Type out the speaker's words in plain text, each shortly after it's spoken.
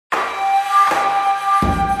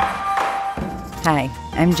Hi,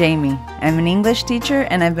 I'm Jamie. I'm an English teacher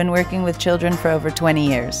and I've been working with children for over 20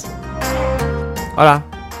 years. Hola,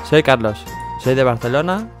 soy Carlos. Soy de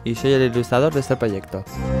Barcelona y soy el ilustrador de este proyecto.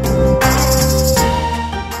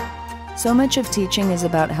 So much of teaching is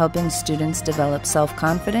about helping students develop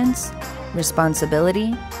self-confidence,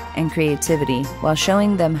 responsibility, and creativity while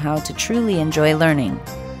showing them how to truly enjoy learning.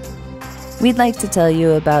 We'd like to tell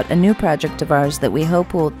you about a new project of ours that we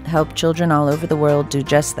hope will help children all over the world do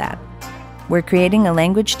just that. We're creating a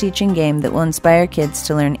language teaching game that will inspire kids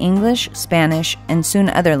to learn English, Spanish, and soon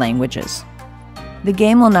other languages. The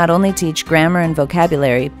game will not only teach grammar and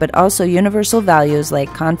vocabulary, but also universal values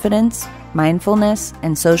like confidence, mindfulness,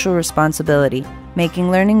 and social responsibility,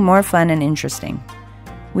 making learning more fun and interesting.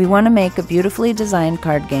 We want to make a beautifully designed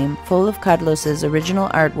card game full of Carlos's original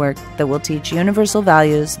artwork that will teach universal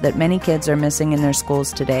values that many kids are missing in their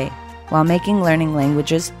schools today, while making learning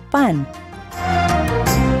languages fun.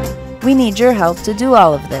 We need your help to do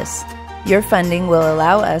all of this. Your funding will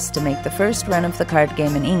allow us to make the first run of the card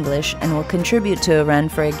game in English and will contribute to a run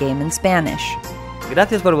for a game in Spanish.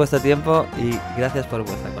 Gracias por vuestro tiempo y gracias por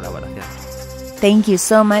vuestra colaboración. Thank you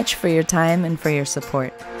so much for your time and for your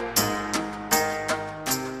support.